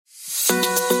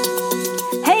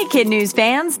Kid News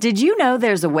fans, did you know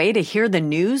there's a way to hear the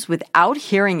news without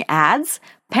hearing ads?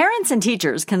 Parents and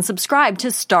teachers can subscribe to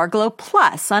Starglow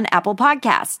Plus on Apple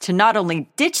Podcasts to not only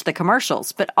ditch the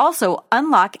commercials, but also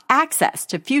unlock access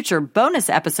to future bonus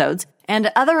episodes and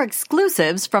other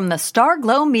exclusives from the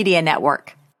Starglow Media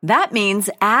Network. That means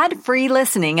ad-free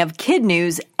listening of kid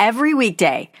news every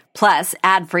weekday, plus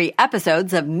ad-free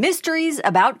episodes of mysteries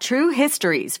about true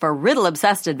histories for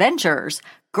riddle-obsessed adventurers,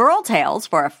 girl tales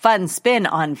for a fun spin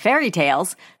on fairy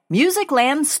tales,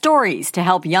 Musicland stories to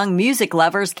help young music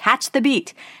lovers catch the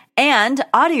beat, and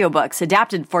audiobooks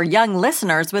adapted for young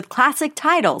listeners with classic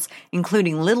titles,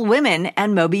 including Little Women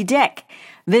and Moby Dick.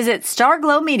 Visit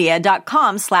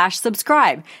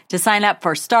starglowmedia.com/subscribe to sign up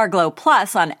for Starglow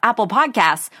Plus on Apple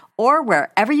Podcasts or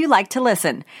wherever you like to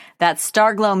listen. That's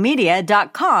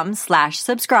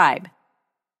starglowmedia.com/subscribe.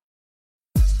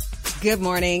 Good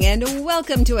morning and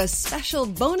welcome to a special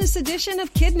bonus edition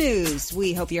of Kid News.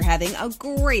 We hope you're having a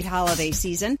great holiday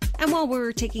season. And while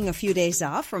we're taking a few days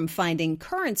off from finding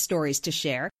current stories to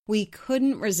share, we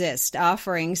couldn't resist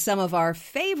offering some of our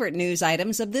favorite news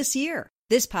items of this year.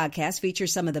 This podcast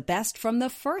features some of the best from the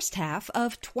first half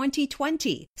of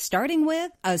 2020, starting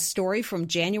with a story from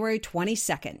January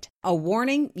 22nd, a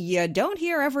warning you don't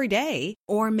hear every day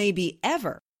or maybe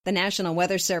ever. The National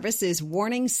Weather Service is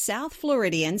warning South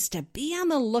Floridians to be on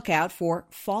the lookout for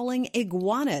falling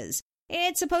iguanas.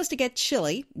 It's supposed to get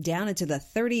chilly, down into the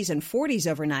 30s and 40s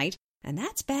overnight, and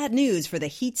that's bad news for the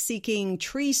heat-seeking,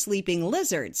 tree-sleeping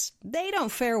lizards. They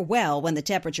don't fare well when the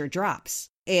temperature drops.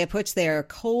 It puts their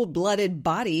cold-blooded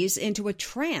bodies into a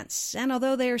trance, and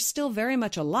although they're still very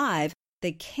much alive,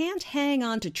 they can't hang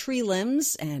onto tree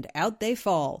limbs, and out they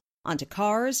fall, onto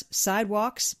cars,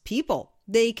 sidewalks, people.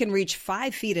 They can reach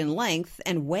 5 feet in length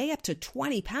and weigh up to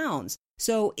 20 pounds.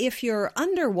 So if you're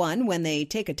under one when they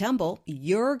take a tumble,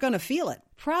 you're going to feel it.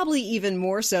 Probably even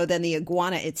more so than the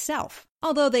iguana itself.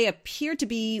 Although they appear to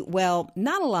be, well,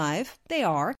 not alive, they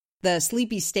are. The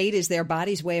sleepy state is their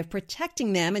body's way of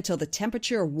protecting them until the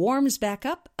temperature warms back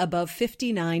up above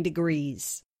 59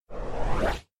 degrees.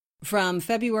 From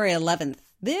February 11th,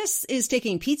 this is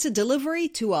taking pizza delivery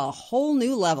to a whole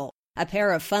new level. A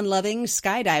pair of fun-loving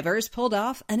skydivers pulled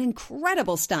off an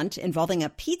incredible stunt involving a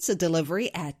pizza delivery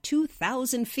at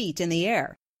 2,000 feet in the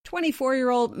air.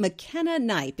 24-year-old McKenna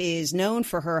Knipe is known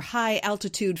for her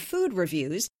high-altitude food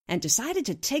reviews and decided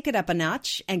to take it up a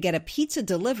notch and get a pizza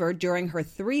delivered during her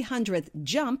 300th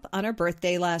jump on her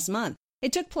birthday last month.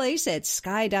 It took place at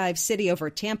Skydive City over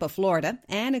Tampa, Florida,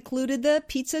 and included the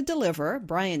pizza deliverer,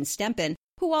 Brian Stempen,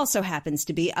 who also happens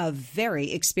to be a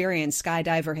very experienced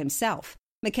skydiver himself.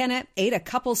 McKenna ate a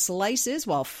couple slices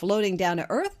while floating down to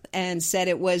Earth and said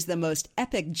it was the most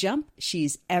epic jump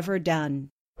she's ever done.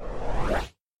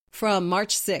 From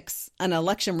March 6th, an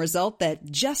election result that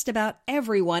just about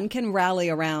everyone can rally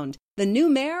around. The new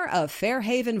mayor of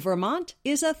Fairhaven, Vermont,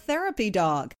 is a therapy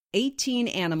dog. 18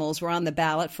 animals were on the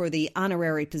ballot for the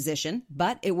honorary position,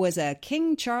 but it was a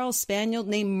King Charles Spaniel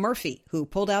named Murphy who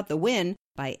pulled out the win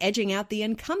by edging out the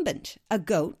incumbent, a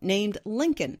goat named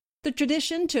Lincoln. The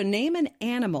tradition to name an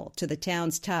animal to the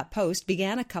town's top post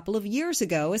began a couple of years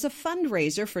ago as a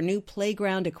fundraiser for new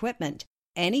playground equipment.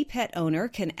 Any pet owner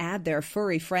can add their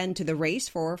furry friend to the race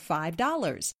for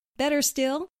 $5. Better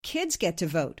still, kids get to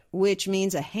vote, which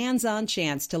means a hands-on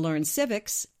chance to learn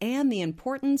civics and the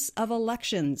importance of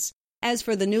elections. As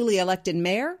for the newly elected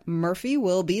mayor, Murphy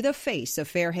will be the face of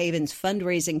Fairhaven's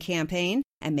fundraising campaign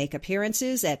and make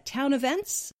appearances at town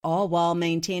events, all while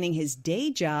maintaining his day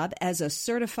job as a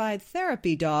certified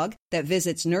therapy dog that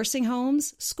visits nursing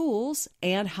homes, schools,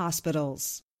 and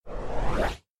hospitals.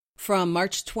 From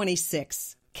March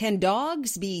 26, can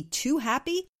dogs be too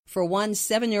happy? For one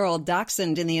 7-year-old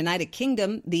dachshund in the United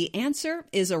Kingdom, the answer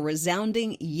is a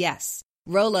resounding yes.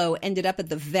 Rollo ended up at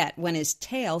the vet when his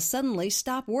tail suddenly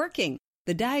stopped working.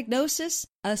 The diagnosis?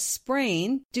 A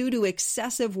sprain due to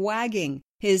excessive wagging.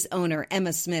 His owner,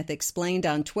 Emma Smith, explained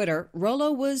on Twitter,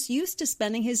 Rollo was used to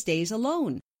spending his days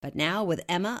alone. But now, with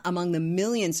Emma among the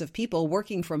millions of people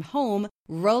working from home,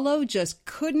 Rollo just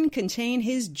couldn't contain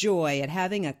his joy at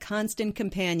having a constant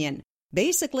companion.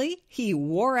 Basically, he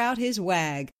wore out his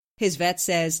wag. His vet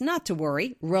says not to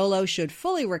worry, Rollo should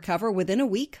fully recover within a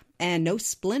week, and no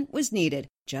splint was needed,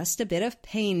 just a bit of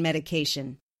pain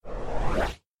medication.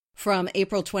 From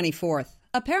April 24th,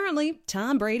 apparently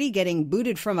Tom Brady getting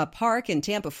booted from a park in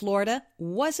Tampa, Florida,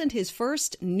 wasn't his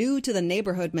first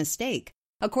new-to-the-neighborhood mistake.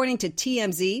 According to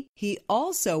TMZ, he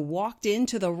also walked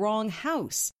into the wrong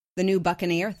house. The new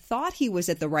Buccaneer thought he was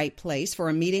at the right place for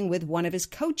a meeting with one of his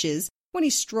coaches when he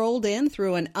strolled in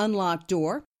through an unlocked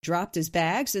door, dropped his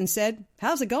bags, and said,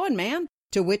 "How's it going, man?"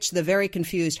 To which the very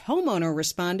confused homeowner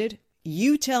responded,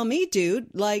 "You tell me, dude,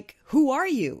 like, who are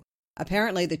you?"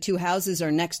 Apparently, the two houses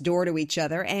are next door to each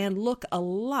other and look a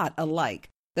lot alike.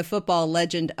 The football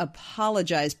legend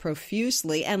apologized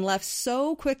profusely and left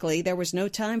so quickly there was no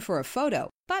time for a photo.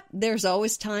 But there's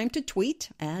always time to tweet,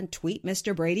 and tweet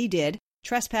Mr. Brady did.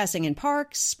 Trespassing in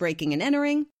parks, breaking and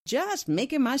entering, just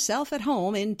making myself at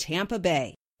home in Tampa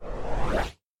Bay.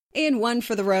 In One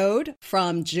for the Road,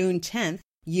 from June 10th,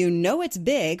 you know it's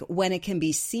big when it can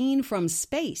be seen from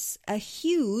space. A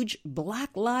huge Black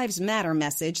Lives Matter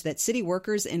message that city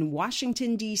workers in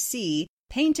Washington, D.C.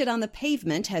 painted on the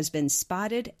pavement has been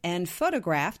spotted and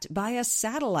photographed by a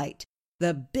satellite.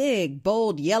 The big,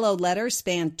 bold yellow letters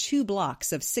span 2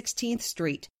 blocks of 16th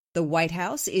Street. The White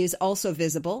House is also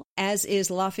visible, as is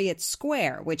Lafayette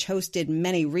Square, which hosted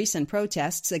many recent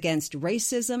protests against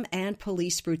racism and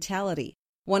police brutality.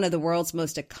 One of the world's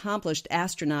most accomplished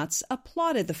astronauts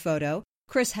applauded the photo.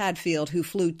 Chris Hadfield, who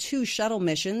flew 2 shuttle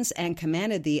missions and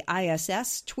commanded the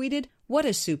ISS, tweeted, "What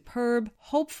a superb,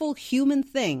 hopeful human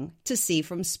thing to see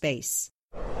from space."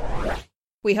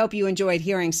 We hope you enjoyed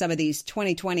hearing some of these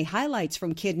 2020 highlights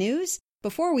from Kid News.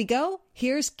 Before we go,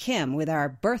 here's Kim with our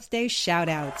birthday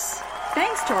shout-outs.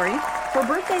 Thanks, Tori. For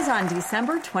birthdays on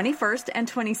December 21st and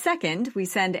 22nd, we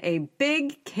send a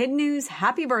big Kid News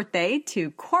happy birthday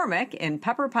to Cormac in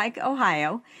Pepper Pike,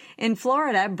 Ohio. In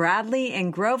Florida, Bradley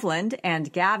in Groveland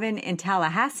and Gavin in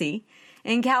Tallahassee.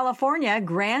 In California,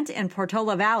 Grant in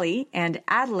Portola Valley and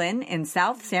Adeline in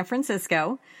South San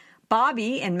Francisco.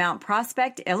 Bobby in Mount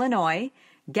Prospect, Illinois.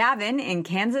 Gavin in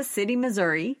Kansas City,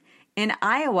 Missouri. In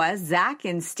Iowa, Zach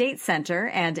in State Center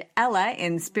and Ella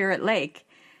in Spirit Lake.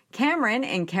 Cameron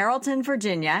in Carrollton,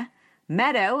 Virginia.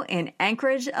 Meadow in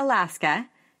Anchorage, Alaska.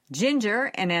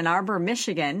 Ginger in Ann Arbor,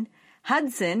 Michigan.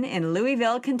 Hudson in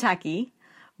Louisville, Kentucky.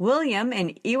 William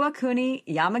in Iwakuni,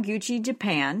 Yamaguchi,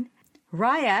 Japan.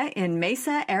 Raya in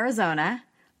Mesa, Arizona.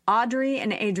 Audrey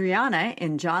and Adriana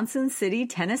in Johnson City,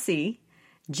 Tennessee.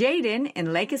 Jaden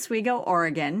in Lake Oswego,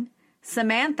 Oregon.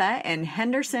 Samantha in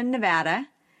Henderson, Nevada.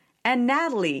 And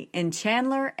Natalie in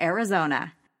Chandler,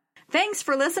 Arizona. Thanks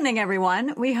for listening,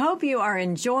 everyone. We hope you are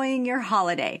enjoying your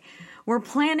holiday. We're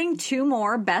planning 2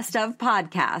 more Best of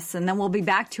podcasts, and then we'll be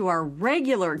back to our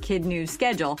regular Kid News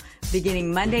schedule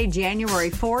beginning Monday, January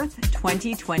 4th,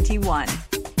 2021.